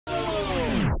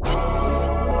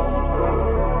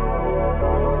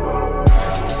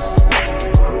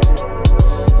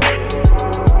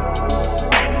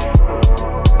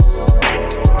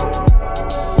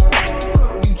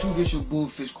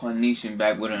Goldfish Quad Nation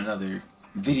back with another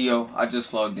video. I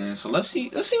just logged in, so let's see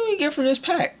what we get from this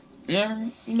pack. Yeah,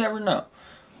 you never know.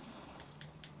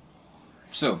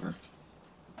 Silver.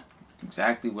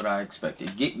 Exactly what I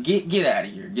expected. Get out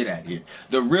of here. Get out of here.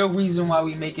 The real reason why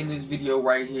we making this video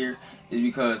right here is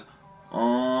because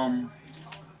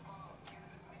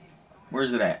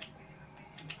where's it at?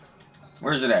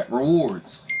 Where's it at?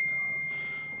 Rewards.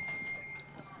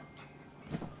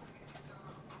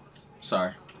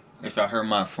 Sorry. If y'all heard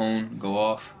my phone go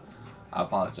off, I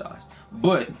apologize.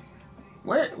 But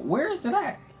where is it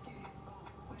at?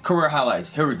 Career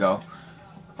highlights. Here we go.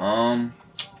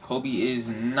 Kobe is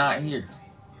not here.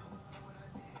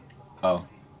 Oh.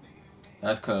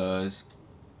 That's cause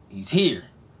he's here.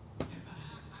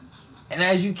 And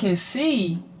as you can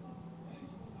see,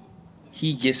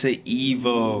 he gets an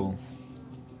Evo.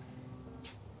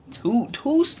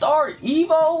 Two-star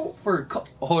Evo for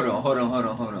hold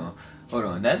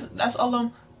on. That's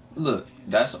all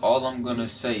that's all I'm gonna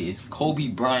say is Kobe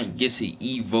Bryant gets an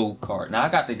Evo card. Now I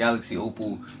got the Galaxy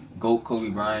Opal GOAT Kobe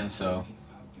Bryant, so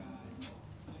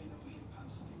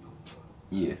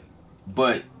yeah.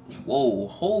 But whoa,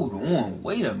 hold on,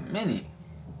 wait a minute.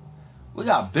 We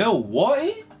got Bill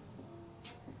Walton?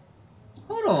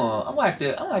 Hold on, I'm like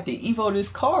to Evo this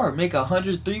card, make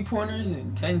 100 3-pointers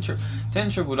and 10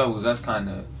 triple doubles. That's kind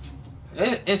of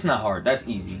it's not hard. That's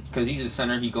easy because he's a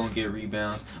center. He gonna get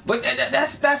rebounds. But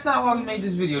that's not why we made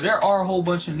this video. There are a whole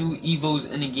bunch of new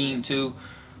Evos in the game too,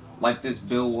 like this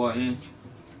Bill Walton.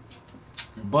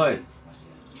 But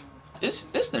this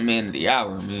the man of the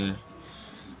hour, man.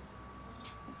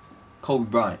 Kobe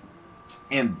Bryant,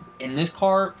 and in this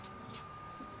card,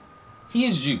 he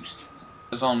is juiced.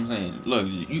 That's all I'm saying. Look,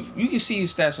 you can see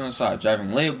his stats on the side. Driving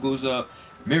layup goes up,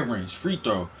 mid-range, free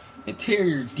throw,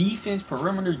 interior defense,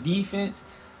 perimeter defense,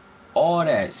 all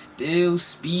that. Steal,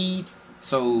 speed.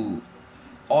 So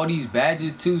all these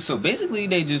badges too. So basically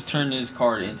they just turned this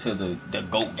card into the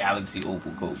GOAT Galaxy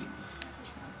Opal Kobe.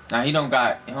 Now he don't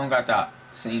got the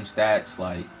same stats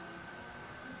like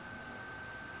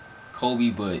Kobe,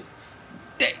 but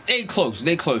they close.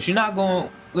 They close. You're not going.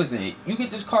 Listen, you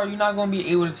get this card, you're not going to be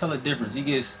able to tell the difference. He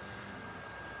gets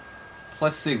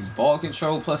 +6 ball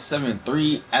control, +7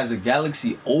 3 as a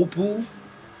Galaxy Opal.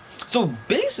 So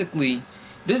basically,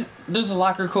 there's a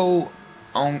locker code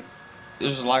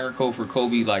there's a locker code for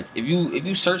Kobe. Like if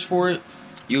you search for it,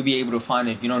 you'll be able to find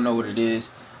it if you don't know what it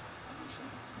is.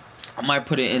 I might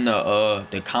put it in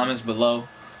the comments below,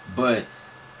 but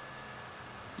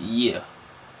yeah.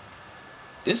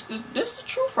 This the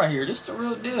truth right here. This the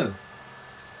real deal.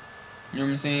 You know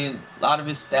what I'm saying? A lot of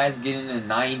his stats get in the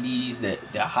 90s,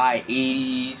 the high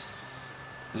 80s.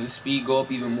 Does his speed go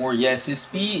up even more? Yes, his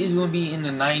speed is going to be in the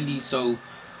 90s. So,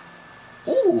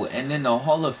 ooh, and then the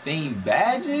Hall of Fame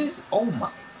badges. Oh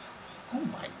my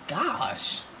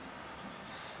gosh.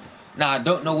 Now I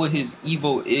don't know what his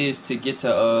Evo is to get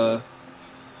to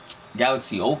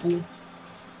Galaxy Opal,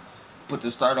 but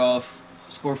to start off,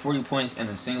 score 40 points in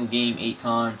a single game 8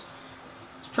 times.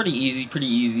 It's pretty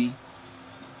easy.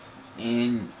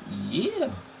 And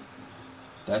yeah,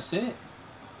 that's it.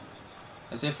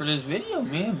 That's it for this video,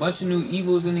 man. Bunch of new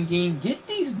Evos in the game. Get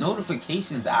these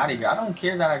notifications out of here. I don't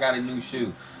care that I got a new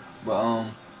shoe, but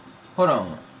hold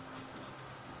on.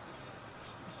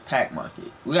 Pack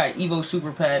market. We got Evo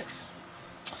super packs.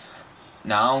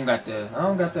 Now I don't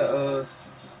got the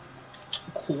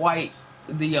quite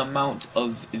the amount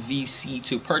of VC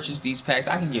to purchase these packs.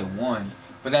 I can get one,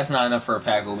 but that's not enough for a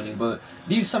pack opening. But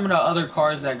these are some of the other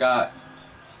cards that got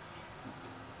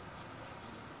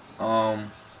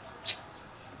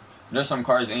there's some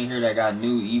cards in here that got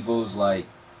new Evos like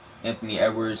Anthony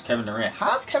Edwards, Kevin Durant. How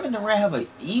does Kevin Durant have an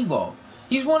Evo?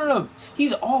 He's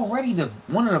already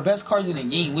one of the best cards in the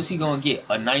game. What's he gonna get?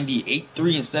 A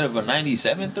 98-3 instead of a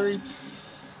 97-3?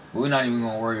 We're not even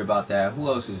gonna worry about that. Who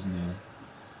else is new?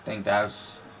 Think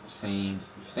that's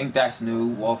new.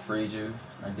 Walt Frazier,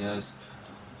 I guess.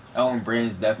 Elton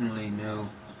Brand's definitely new.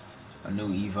 A new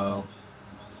Evo.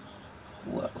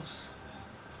 Who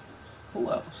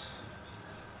else?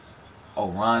 Oh,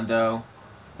 Rondo.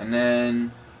 And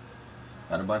then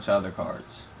got a bunch of other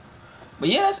cards. But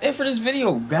yeah, that's it for this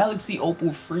video. Galaxy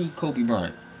Opal free Kobe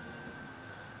Bryant.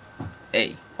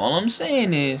 Hey, all I'm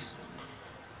saying is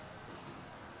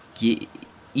get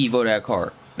Evo that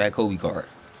card. That Kobe card.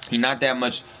 He not that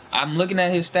much. I'm looking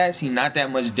at his stats. He not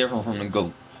that much different from the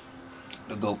GOAT.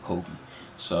 The GOAT Kobe.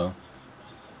 So,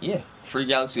 yeah. Free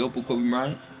Galaxy Opal Kobe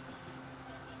Bryant.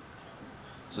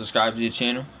 Subscribe to the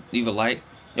channel. Leave a like.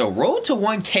 Yo, road to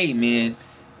 1K, man.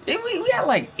 We had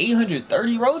like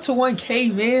 830. Road to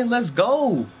 1K, man. Let's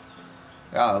go.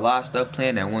 Got a lot of stuff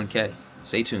planned at 1K.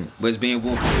 Stay tuned. But it's being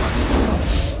Wolf.